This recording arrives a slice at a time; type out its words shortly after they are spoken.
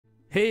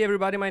Hey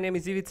everybody, my name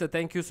is Ivica.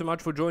 Thank you so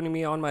much for joining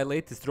me on my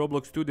latest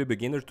Roblox Studio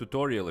beginner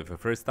tutorial. If you're a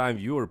first time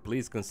viewer,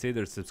 please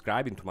consider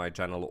subscribing to my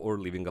channel or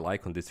leaving a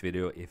like on this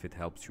video if it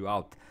helps you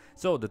out.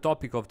 So the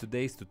topic of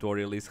today's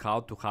tutorial is how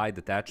to hide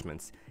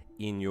attachments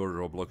in your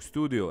Roblox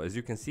Studio. As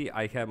you can see,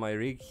 I have my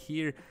rig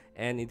here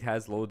and it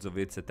has loads of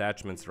its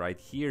attachments right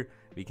here.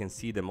 We can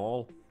see them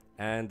all,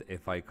 and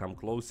if I come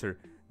closer,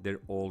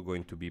 they're all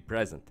going to be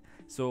present.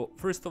 So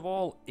first of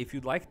all, if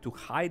you'd like to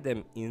hide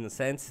them in the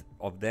sense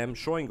of them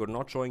showing or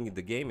not showing in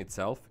the game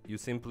itself, you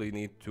simply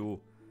need to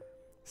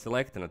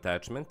select an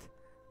attachment.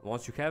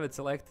 Once you have it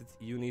selected,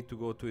 you need to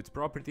go to its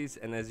properties,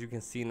 and as you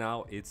can see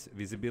now, its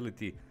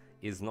visibility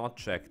is not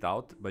checked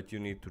out, but you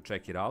need to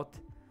check it out.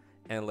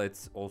 And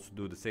let's also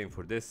do the same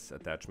for this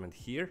attachment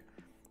here,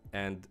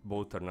 and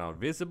both are now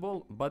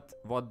visible. But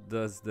what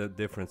does the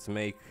difference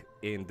make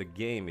in the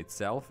game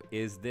itself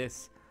is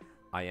this: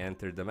 I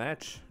enter the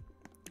match,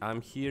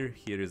 I'm here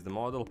is the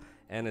model,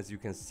 and as you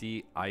can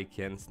see, I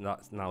can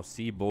now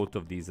see both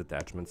of these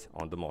attachments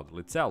on the model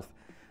itself.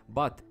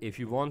 But if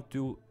you want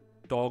to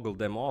toggle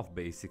them off,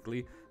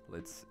 basically,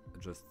 let's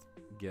just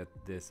get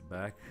this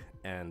back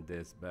and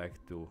this back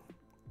to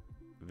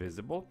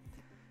visible.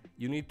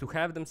 You need to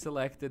have them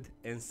selected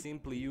and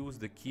simply use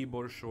the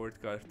keyboard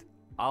shortcut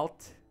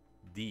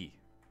Alt-D.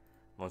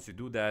 Once you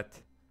do that,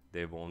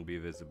 they won't be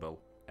visible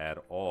at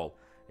all.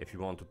 If you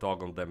want to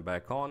toggle them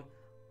back on,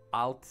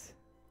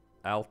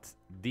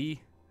 Alt-D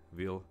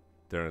will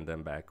turn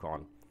them back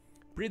on.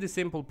 Pretty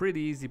simple,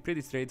 pretty easy,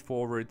 pretty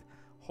straightforward.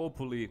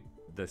 Hopefully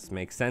this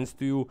makes sense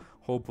to you.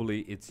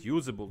 Hopefully it's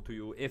usable to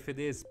you. If it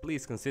is,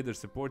 please consider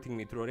supporting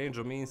me through a range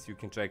of means. You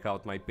can check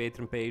out my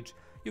Patreon page,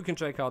 you can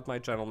check out my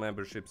channel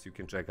memberships, you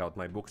can check out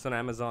my books on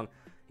Amazon,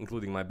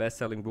 including my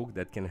best-selling book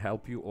that can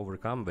help you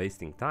overcome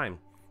wasting time.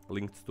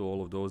 Links to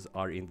all of those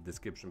are in the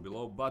description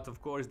below. But of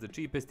course, the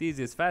cheapest,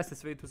 easiest,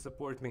 fastest way to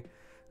support me,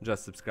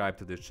 just subscribe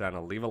to this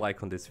channel, leave a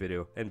like on this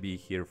video, and be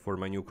here for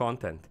my new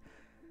content.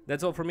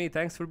 That's all for me.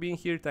 Thanks for being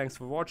here, thanks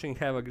for watching,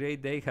 have a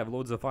great day, have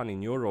loads of fun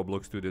in your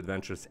Roblox Studio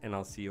adventures, and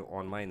I'll see you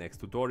on my next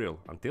tutorial.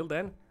 Until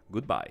then,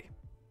 goodbye.